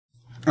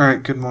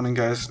Alright, good morning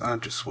guys. I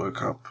just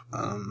woke up.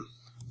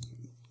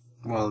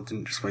 Well, I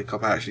didn't just wake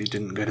up, I actually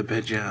didn't go to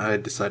bed yet. I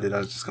decided I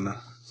was just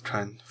gonna try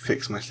and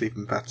fix my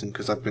sleeping pattern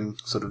because I've been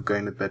sort of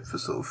going to bed for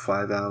sort of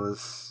 5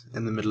 hours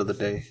in the middle of the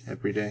day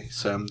every day.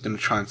 So I'm gonna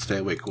try and stay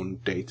awake all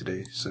day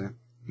today, so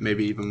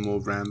maybe even more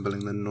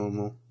rambling than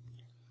normal.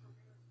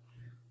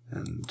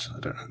 And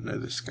I don't know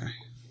this guy.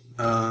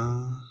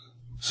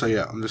 So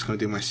yeah, I'm just gonna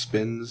do my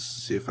spins,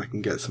 see if I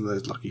can get some of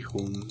those lucky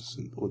horns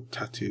or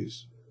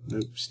tattoos.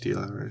 Nope, steel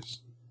arrows.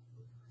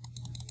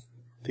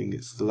 I think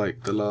it's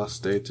like the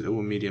last day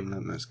to medium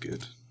lamp, that's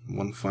good.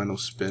 One final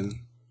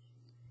spin.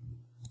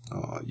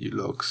 Oh, you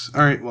logs.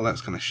 Alright, well that's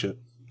kinda shit.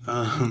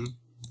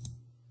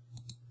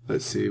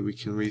 Let's see, we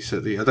can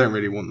reset I don't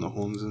really want the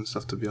horns and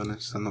stuff, to be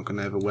honest. I'm not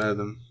gonna ever wear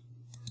them.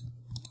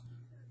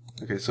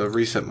 Okay, so I've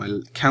reset my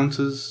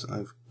counters.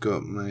 I've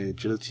got my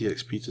agility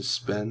XP to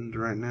spend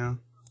right now.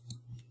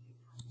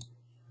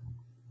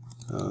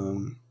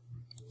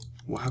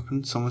 What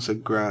happened? Someone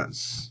said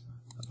grats.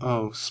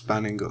 Oh,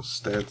 Spanning got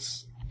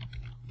steads.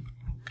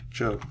 Good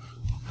job.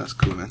 That's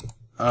cool, man.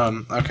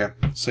 Okay,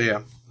 so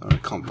yeah, I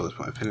can't bother with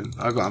my opinion.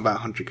 I've got about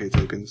 100k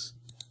tokens.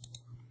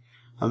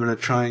 I'm gonna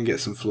try and get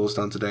some floors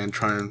done today and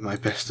try my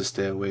best to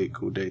stay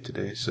awake all day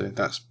today. So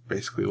that's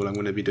basically all I'm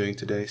gonna be doing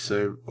today.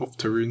 So off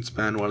to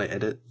RuneSpan while I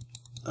edit.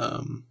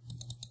 I'm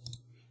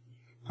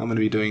gonna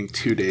be doing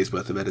 2 days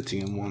worth of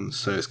editing in one,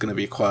 so it's gonna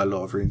be quite a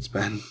lot of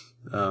RuneSpan.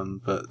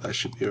 But that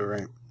should be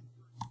alright.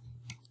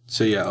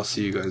 So yeah, I'll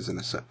see you guys in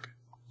a sec.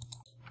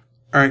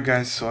 Alright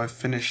guys, so I've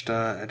finished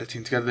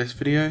editing together this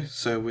video,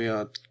 so we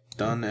are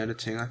done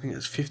editing. I think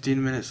it's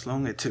 15 minutes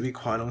long. It took me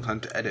quite a long time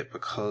to edit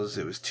because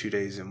it was 2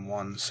 days in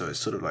one, so it's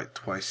sort of like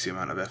twice the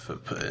amount of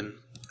effort put in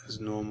as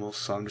normal.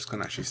 So I'm just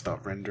going to actually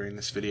start rendering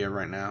this video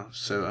right now.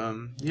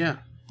 So yeah,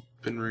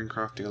 been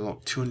runecrafting a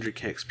lot,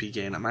 200k XP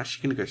gain. I'm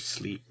actually going to go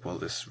sleep while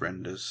this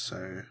renders,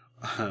 so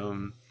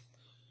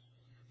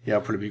yeah,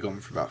 I'll probably be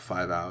gone for about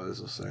 5 hours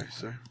or so.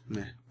 So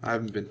meh. I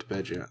haven't been to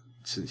bed yet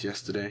since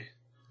yesterday.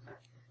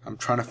 I'm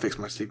trying to fix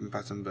my sleeping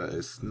pattern, but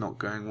it's not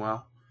going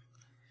well.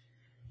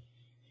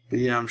 But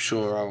yeah, I'm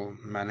sure I'll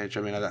manage.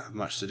 I mean, I don't have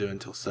much to do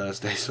until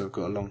Thursday, so I've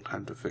got a long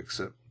time to fix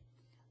it.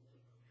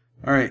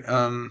 Alright,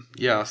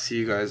 yeah, I'll see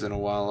you guys in a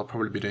while. I'll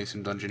probably be doing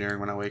some dungeoneering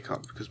when I wake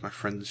up, because my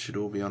friends should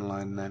all be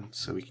online then,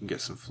 so we can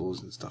get some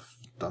floors and stuff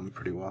done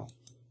pretty well.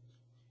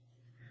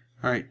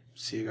 Alright,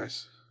 see you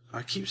guys.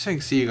 I keep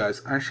saying see you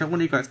guys. Actually, I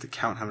want you guys to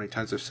count how many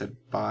times I've said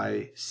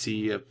bye,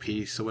 see ya,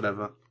 peace, or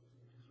whatever.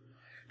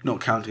 Not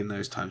counting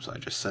those times that I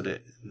just said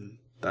it in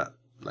that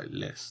like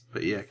list.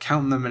 But yeah,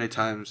 count them many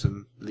times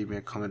and leave me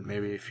a comment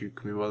maybe if you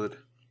can be bothered.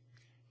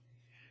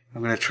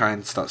 I'm going to try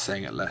and start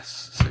saying it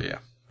less. So yeah,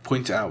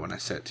 point it out when I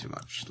say it too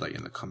much. Like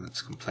in the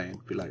comments, complain.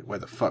 Be like, why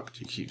the fuck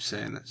do you keep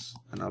saying this?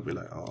 And I'll be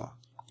like, oh.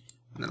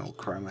 And then I'll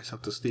cry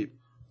myself to sleep.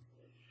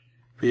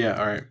 But yeah,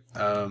 alright.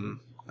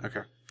 Okay,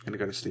 I'm going to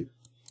go to sleep.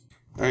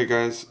 Alright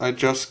guys, I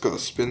just got a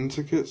spin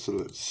ticket, so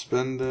let's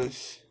spend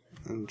this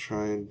and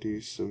try and do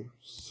some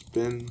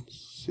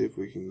spins, see if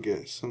we can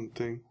get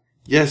something.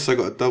 Yes, I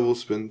got a double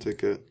spin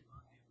ticket.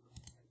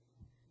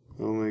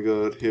 Oh my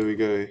god, here we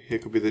go. Here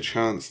could be the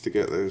chance to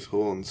get those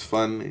horns,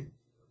 finally.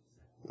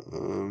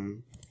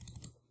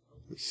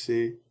 Let's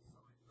see.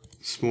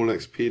 Small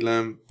XP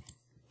lamp.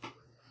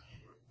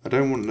 I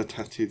don't want a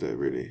tattoo though,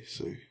 really,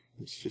 so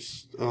it's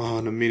just... Oh,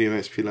 and a medium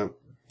XP lamp.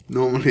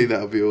 Normally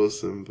that would be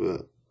awesome,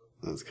 but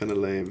that's kind of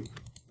lame.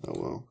 Oh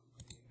well.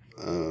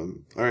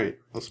 Alright,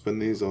 I'll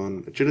spend these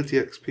on agility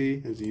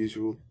XP as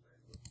usual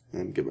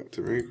and get back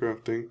to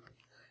runecrafting.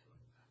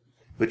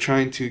 We're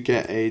trying to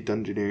get a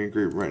dungeoneering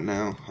group right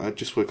now. I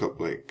just woke up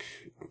like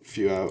a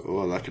few hours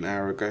or like an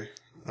hour ago.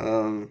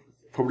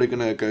 Probably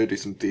gonna go do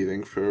some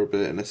thieving for a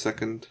bit in a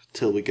second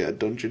till we get a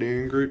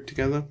dungeoneering group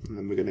together, and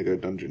then we're gonna go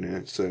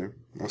dungeoneer. So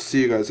I'll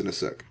see you guys in a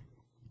sec.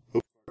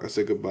 Oh, I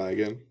said goodbye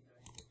again.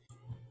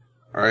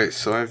 Alright,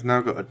 so I've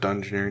now got a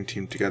dungeoneering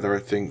team together, I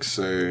think,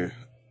 so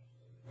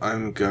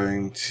I'm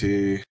going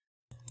to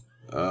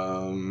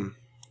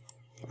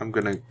I'm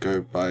gonna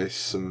go buy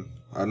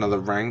another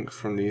rank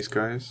from these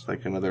guys,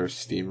 like another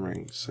Steam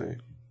rank, so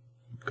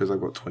because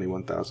I've got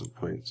 21,000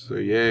 points, so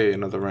yay,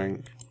 another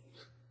rank.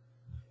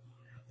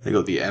 They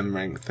got the M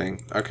rank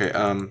thing. Okay,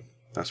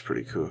 that's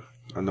pretty cool.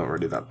 I'm not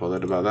really that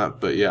bothered about that,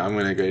 but yeah, I'm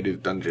gonna go do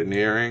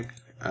dungeoneering,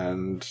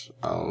 and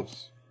I'll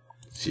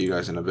see you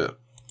guys in a bit.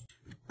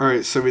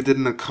 Alright, so we did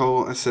an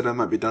occult. I said I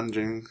might be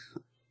dungeoning.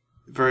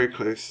 Very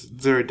close.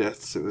 0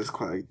 deaths. It was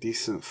quite a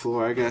decent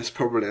floor, I guess.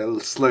 Probably a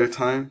slow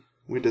time.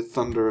 We did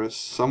Thunderous.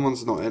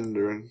 Someone's not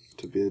endering,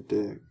 to be a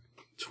dick.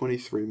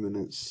 23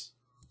 minutes.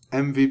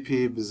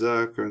 MVP,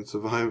 Berserker, and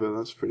Survivor.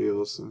 That's pretty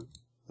awesome.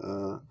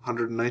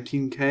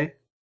 119k?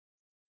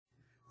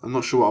 I'm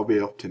not sure what I'll be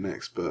up to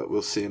next, but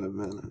we'll see in a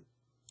minute.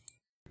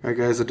 Alright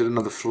guys, I did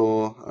another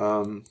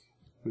floor.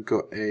 We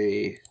got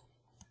a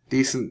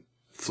decent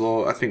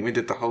floor. I think we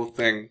did the whole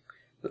thing.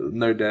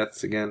 No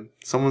deaths again.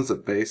 Someone's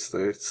at base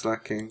though,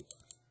 slacking.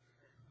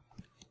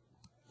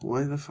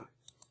 Why the fuck?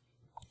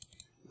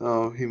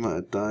 Oh, he might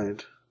have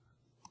died.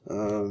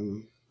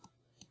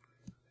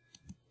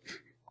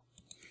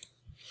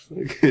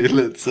 Okay,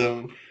 let's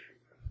oh,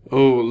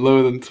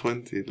 lower than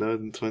 20, lower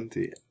than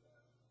 20.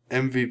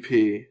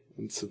 MVP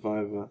and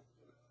Survivor.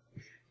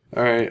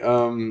 Alright,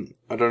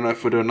 I don't know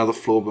if we'll do another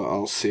floor, but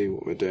I'll see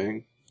what we're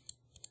doing.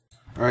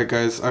 Alright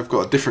guys, I've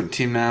got a different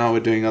team now, we're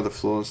doing other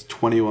floors.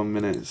 21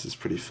 minutes is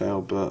pretty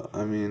fail, but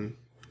I mean,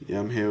 yeah,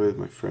 I'm here with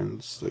my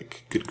friends,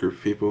 like, good group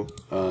of people.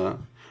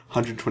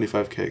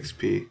 125k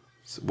XP,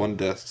 so 1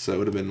 death, so it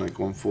would have been like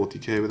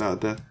 140k without a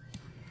death.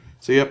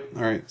 So yep,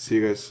 alright, see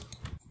you guys.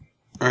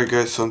 Alright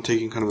guys, so I'm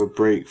taking kind of a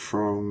break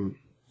from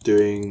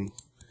doing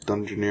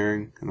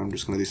dungeoneering, and I'm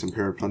just going to do some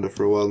Pyramid Plunder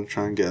for a while and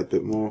try and get a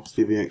bit more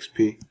Stevie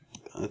XP.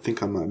 I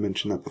think I might have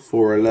mentioned that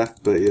before I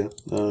left, but yeah,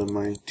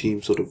 my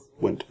team sort of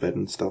went to bed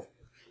and stuff.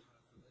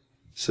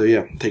 So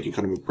yeah, I'm taking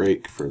kind of a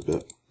break for a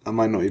bit. I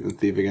might not even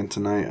thieve again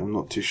tonight, I'm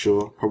not too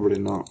sure, probably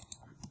not.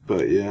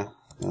 But yeah,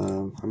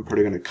 I'm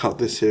probably going to cut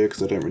this here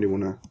because I don't really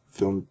want to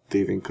film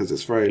thieving because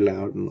it's very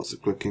loud and lots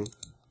of clicking.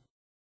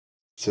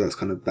 So that's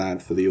kind of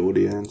bad for the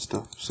audio and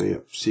stuff. So yeah,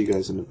 see you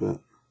guys in a bit.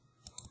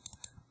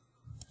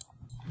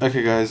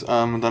 Okay guys,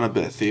 I've done a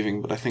bit of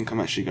thieving, but I think I'm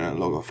actually going to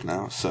log off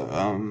now.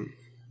 So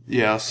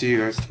yeah, I'll see you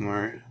guys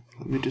tomorrow.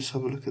 Let me just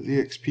have a look at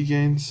the XP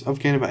gains. I've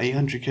gained about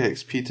 800k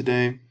XP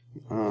today.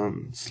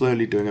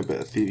 Slowly doing a bit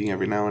of thieving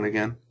every now and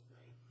again.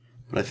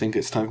 But I think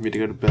it's time for me to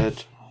go to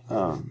bed.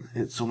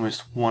 It's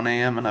almost 1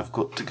 AM and I've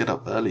got to get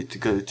up early to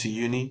go to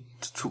uni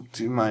to talk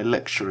to my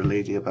lecturer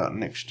lady about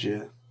next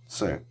year.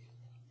 So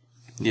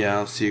yeah,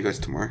 I'll see you guys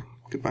tomorrow.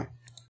 Goodbye.